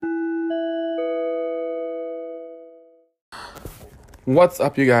What's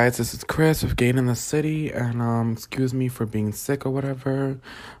up, you guys? This is Chris with Gain in the City, and excuse me for being sick or whatever.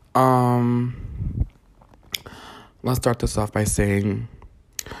 Um, let's start this off by saying,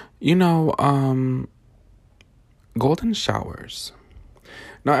 you know, golden showers.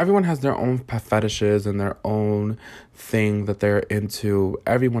 Now, everyone has their own fetishes and their own thing that they're into.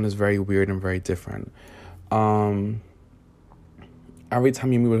 Everyone is very weird and very different. Every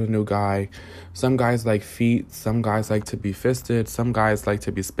time you meet with a new guy, some guys like feet, some guys like to be fisted, some guys like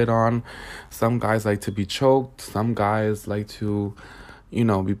to be spit on, some guys like to be choked, some guys like to,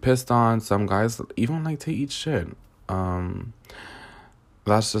 be pissed on, some guys even like to eat shit.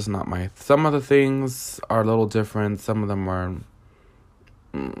 That's just not some of the things are a little different, some of them are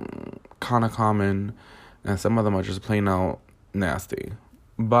kind of common, and some of them are just plain out nasty.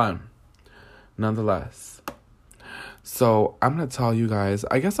 But, nonetheless... So, I'm going to tell you guys,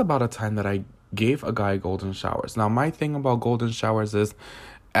 I guess about a time that I gave a guy golden showers. Now, my thing about golden showers is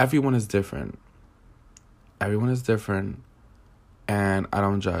everyone is different. Everyone is different, and I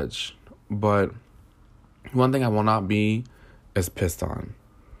don't judge. But one thing I will not be is pissed on.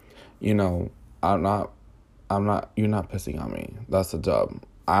 You're not pissing on me. That's a dub.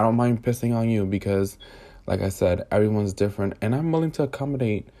 I don't mind pissing on you because, like I said, everyone's different, and I'm willing to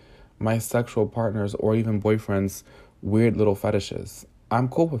accommodate my sexual partners or even boyfriends' weird little fetishes. I'm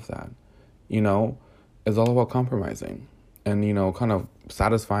cool with that. It's all about compromising and, kind of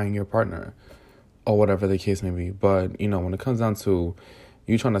satisfying your partner or whatever the case may be. But, when it comes down to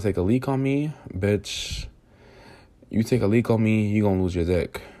you trying to take a leak on me, bitch, you take a leak on me, you gonna lose your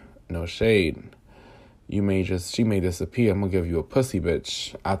dick. No shade. She may disappear. I'm gonna give you a pussy,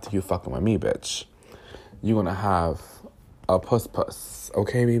 bitch, after you fucking with me, bitch. You're gonna have a puss.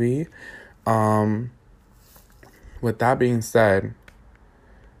 Okay, baby? With that being said,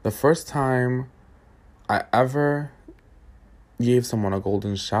 the first time I ever gave someone a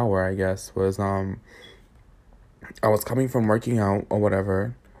golden shower, I guess, was, I was coming from working out or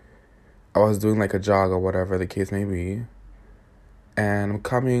whatever. I was doing like a jog or whatever the case may be. And I'm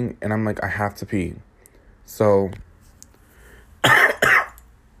coming and I'm like, I have to pee. So,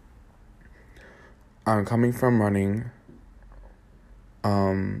 I'm coming from running,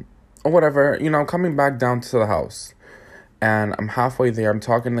 or whatever, I'm coming back down to the house, and I'm halfway there, I'm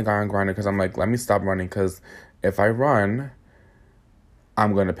talking to the guy on Grindr, because I'm like, let me stop running, because if I run,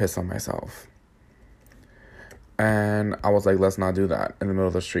 I'm going to piss on myself, and I was like, let's not do that in the middle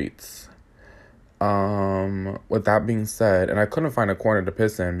of the streets. With that being said, and I couldn't find a corner to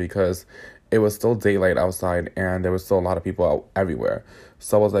piss in, because it was still daylight outside, and there was still a lot of people out everywhere,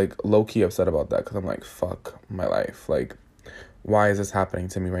 so I was like, low-key upset about that, because I'm like, fuck my life, like, why is this happening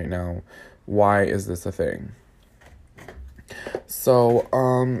to me right now? Why is this a thing? So,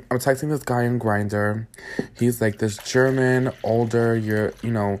 I'm texting this guy in Grindr. He's like this German, older,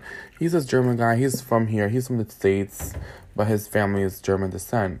 he's this German guy. He's from here. He's from the States, but his family is German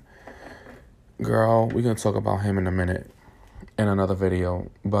descent. Girl, we're going to talk about him in a minute in another video.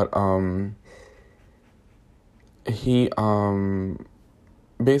 But, he,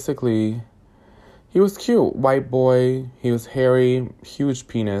 basically... He was cute. White boy. He was hairy. Huge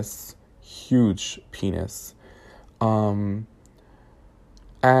penis.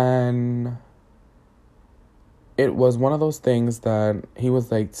 And it was one of those things that he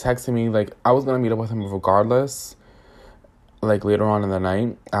was, like, texting me. Like, I was going to meet up with him regardless. Like, later on in the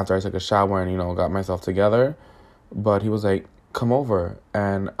night. After I took a shower and, got myself together. But he was like, come over.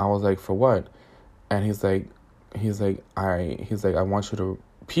 And I was like, for what? And he's like, I want you to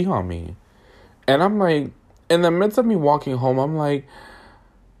pee on me. And I'm like, in the midst of me walking home, I'm like,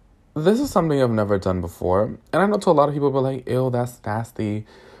 this is something I've never done before. And I know to a lot of people, be like, ew, that's nasty,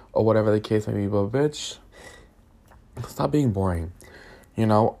 or whatever the case may be. But bitch, stop being boring.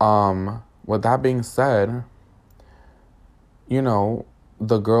 With that being said,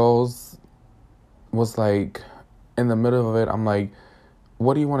 the girls was like, in the middle of it, I'm like,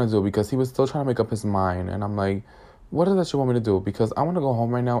 what do you want to do? Because he was still trying to make up his mind. And I'm like, what is that you want me to do? Because I want to go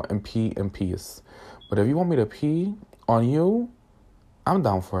home right now and pee in peace. But if you want me to pee on you, I'm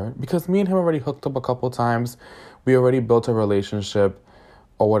down for it. Because me and him already hooked up a couple times. We already built a relationship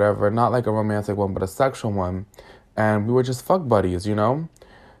or whatever. Not like a romantic one, but a sexual one. And we were just fuck buddies,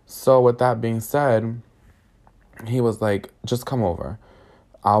 So with that being said, he was like, just come over.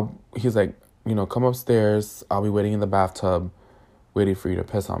 He's like, come upstairs. I'll be waiting in the bathtub, waiting for you to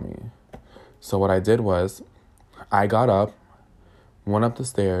piss on me. So what I did was, I got up, went up the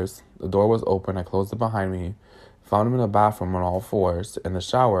stairs, the door was open, I closed it behind me, found him in the bathroom on all fours, in the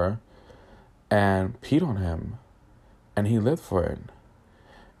shower, and peed on him. And he lived for it.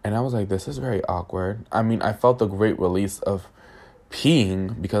 And I was like, this is very awkward. I mean, I felt the great release of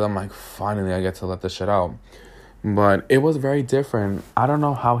peeing because I'm like, finally I get to let this shit out. But it was very different. I don't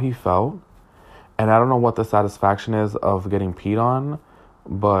know how he felt, and I don't know what the satisfaction is of getting peed on,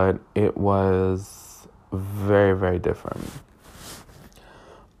 but it was very, very different.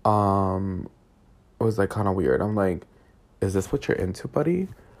 It was like kind of weird. I'm like, is this what you're into, buddy?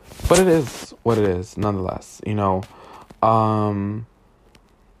 But it is what it is, nonetheless, you know. I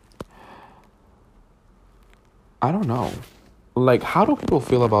don't know. Like, how do people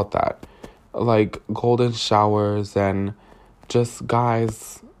feel about that? Like, golden showers and just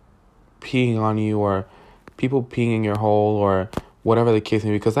guys peeing on you, or people peeing in your hole, or whatever the case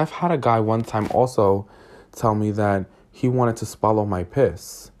may be. Because I've had a guy one time also tell me that he wanted to swallow my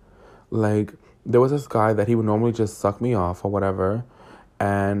piss. Like, there was this guy that he would normally just suck me off or whatever,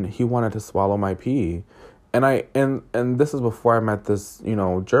 and he wanted to swallow my pee. And this is before I met this, you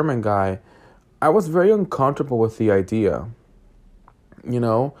know, German guy. I was very uncomfortable with the idea, you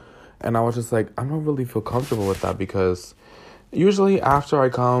know? And I was just like, I don't really feel comfortable with that, because usually after I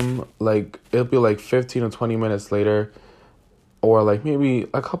come, like, it'll be like 15 or 20 minutes later, or like maybe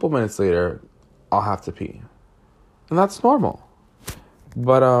a couple minutes later, I'll have to pee. And that's normal.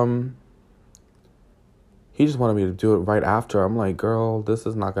 But, he just wanted me to do it right after. I'm like, girl, this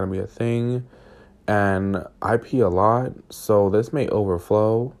is not going to be a thing. And I pee a lot, so this may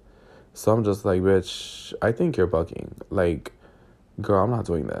overflow. So I'm just like, bitch, I think you're bugging. Like, girl, I'm not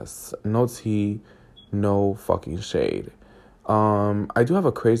doing this. No tea, no fucking shade. I do have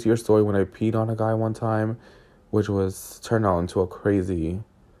a crazier story when I peed on a guy one time, which was turned out into a crazy,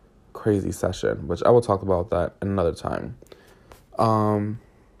 crazy session, which I will talk about that another time.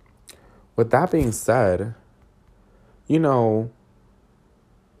 With that being said, you know,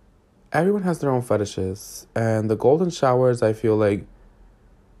 everyone has their own fetishes, and the golden showers, I feel like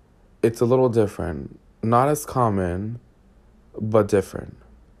it's a little different. Not as common, but different.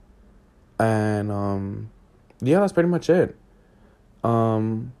 And, yeah, that's pretty much it.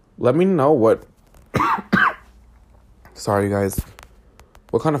 Let me know what, sorry guys,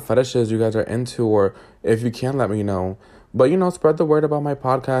 what kind of fetishes you guys are into, or if you can, let me know. But, you know, spread the word about my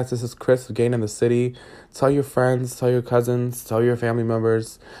podcast. This is Chris, Gain in the City. Tell your friends, tell your cousins, tell your family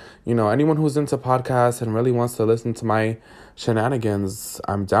members. You know, anyone who's into podcasts and really wants to listen to my shenanigans,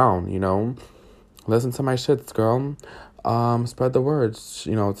 I'm down, you know. Listen to my shits, girl. Spread the words,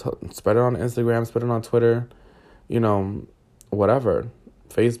 you know, spread it on Instagram, spread it on Twitter, you know, whatever.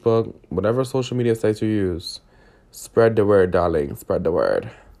 Facebook, whatever social media sites you use. Spread the word, darling. Spread the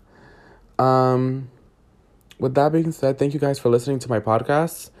word. With that being said, thank you guys for listening to my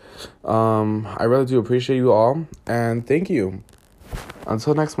podcast. I really do appreciate you all, and thank you.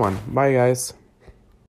 Until next one. Bye, guys.